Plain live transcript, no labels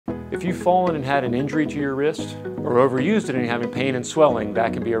If you've fallen and had an injury to your wrist, or overused it and you're having pain and swelling,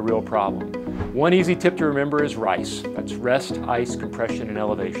 that can be a real problem. One easy tip to remember is RICE. That's rest, ice, compression, and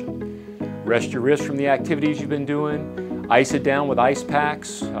elevation. Rest your wrist from the activities you've been doing, ice it down with ice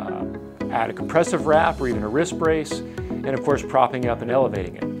packs, add a compressive wrap or even a wrist brace, and of course propping up and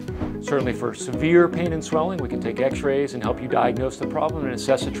elevating it. Certainly for severe pain and swelling, we can take x-rays and help you diagnose the problem and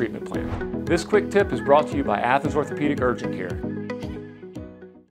assess a treatment plan. This quick tip is brought to you by Athens Orthopedic Urgent Care.